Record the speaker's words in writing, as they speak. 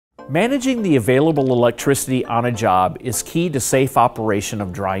Managing the available electricity on a job is key to safe operation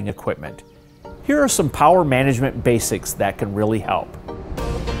of drying equipment. Here are some power management basics that can really help.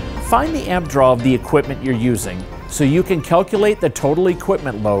 Find the amp draw of the equipment you're using so you can calculate the total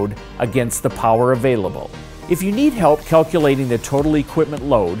equipment load against the power available. If you need help calculating the total equipment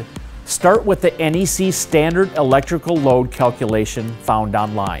load, start with the NEC standard electrical load calculation found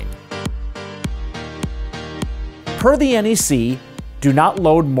online. Per the NEC, do not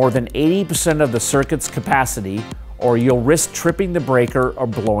load more than 80% of the circuit's capacity or you'll risk tripping the breaker or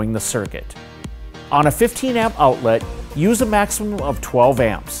blowing the circuit. On a 15 amp outlet, use a maximum of 12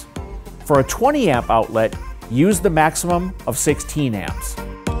 amps. For a 20 amp outlet, use the maximum of 16 amps.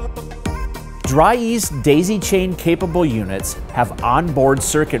 Dry-Ease daisy chain capable units have onboard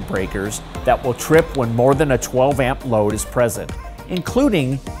circuit breakers that will trip when more than a 12 amp load is present,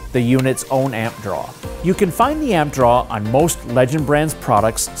 including the unit's own amp draw. You can find the amp draw on most Legend Brands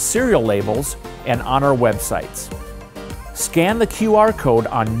products' serial labels and on our websites. Scan the QR code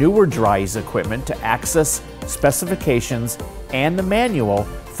on newer Dry-Ease equipment to access specifications and the manual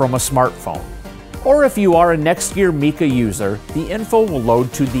from a smartphone. Or if you are a NextGear Mica user, the info will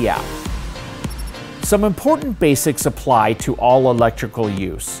load to the app. Some important basics apply to all electrical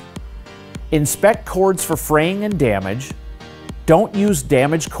use. Inspect cords for fraying and damage. Don't use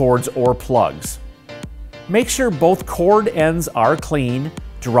damaged cords or plugs. Make sure both cord ends are clean,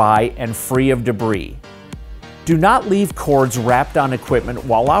 dry, and free of debris. Do not leave cords wrapped on equipment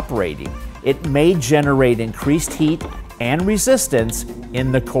while operating. It may generate increased heat and resistance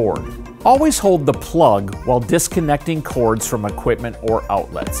in the cord. Always hold the plug while disconnecting cords from equipment or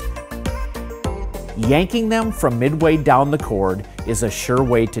outlets. Yanking them from midway down the cord is a sure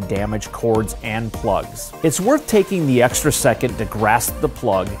way to damage cords and plugs. It's worth taking the extra second to grasp the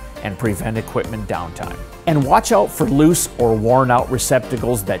plug and prevent equipment downtime. And watch out for loose or worn out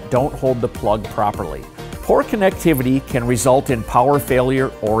receptacles that don't hold the plug properly. Poor connectivity can result in power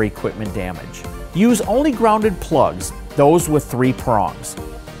failure or equipment damage. Use only grounded plugs, those with 3 prongs.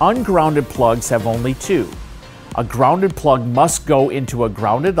 Ungrounded plugs have only 2. A grounded plug must go into a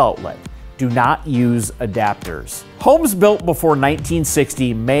grounded outlet. Do not use adapters. Homes built before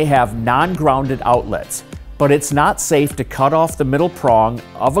 1960 may have non-grounded outlets, but it's not safe to cut off the middle prong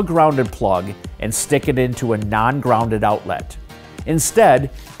of a grounded plug and stick it into a non-grounded outlet.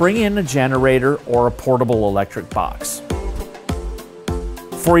 Instead, bring in a generator or a portable electric box.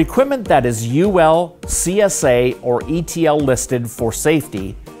 For equipment that is UL, CSA, or ETL listed for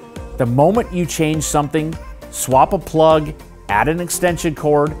safety, the moment you change something, swap a plug, add an extension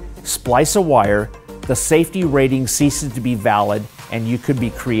cord, splice a wire, the safety rating ceases to be valid and you could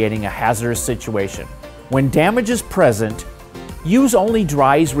be creating a hazardous situation. When damage is present, use only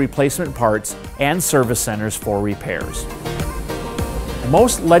Dry-Ease replacement parts and service centers for repairs.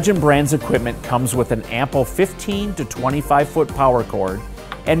 Most Legend Brands equipment comes with an ample 15 to 25 foot power cord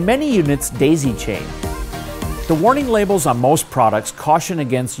and many units daisy chain. The warning labels on most products caution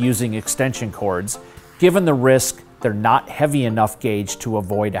against using extension cords, given the risk they're not heavy enough gauge to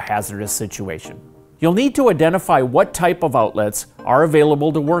avoid a hazardous situation. You'll need to identify what type of outlets are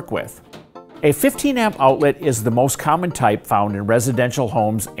available to work with. A 15 amp outlet is the most common type found in residential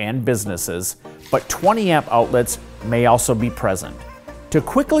homes and businesses, but 20 amp outlets may also be present. To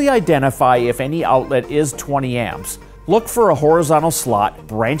quickly identify if any outlet is 20 amps, look for a horizontal slot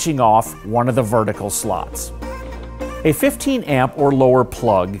branching off one of the vertical slots. A 15 amp or lower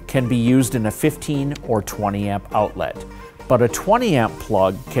plug can be used in a 15 or 20 amp outlet, but a 20 amp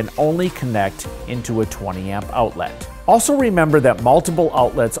plug can only connect into a 20 amp outlet. Also remember that multiple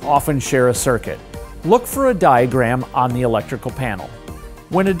outlets often share a circuit. Look for a diagram on the electrical panel.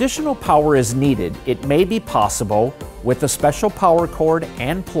 When additional power is needed, it may be possible with a special power cord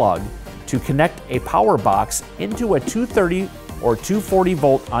and plug to connect a power box into a 230 or 240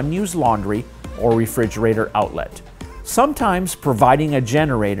 volt unused laundry or refrigerator outlet. Sometimes providing a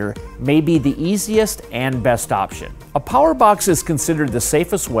generator may be the easiest and best option. A power box is considered the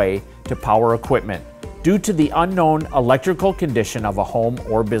safest way to power equipment due to the unknown electrical condition of a home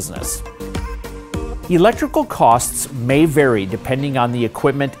or business. Electrical costs may vary depending on the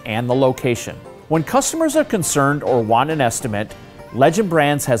equipment and the location. When customers are concerned or want an estimate, Legend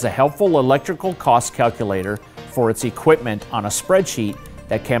Brands has a helpful electrical cost calculator for its equipment on a spreadsheet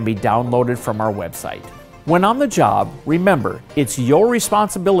that can be downloaded from our website. When on the job, remember, it's your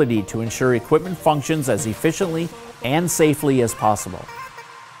responsibility to ensure equipment functions as efficiently and safely as possible.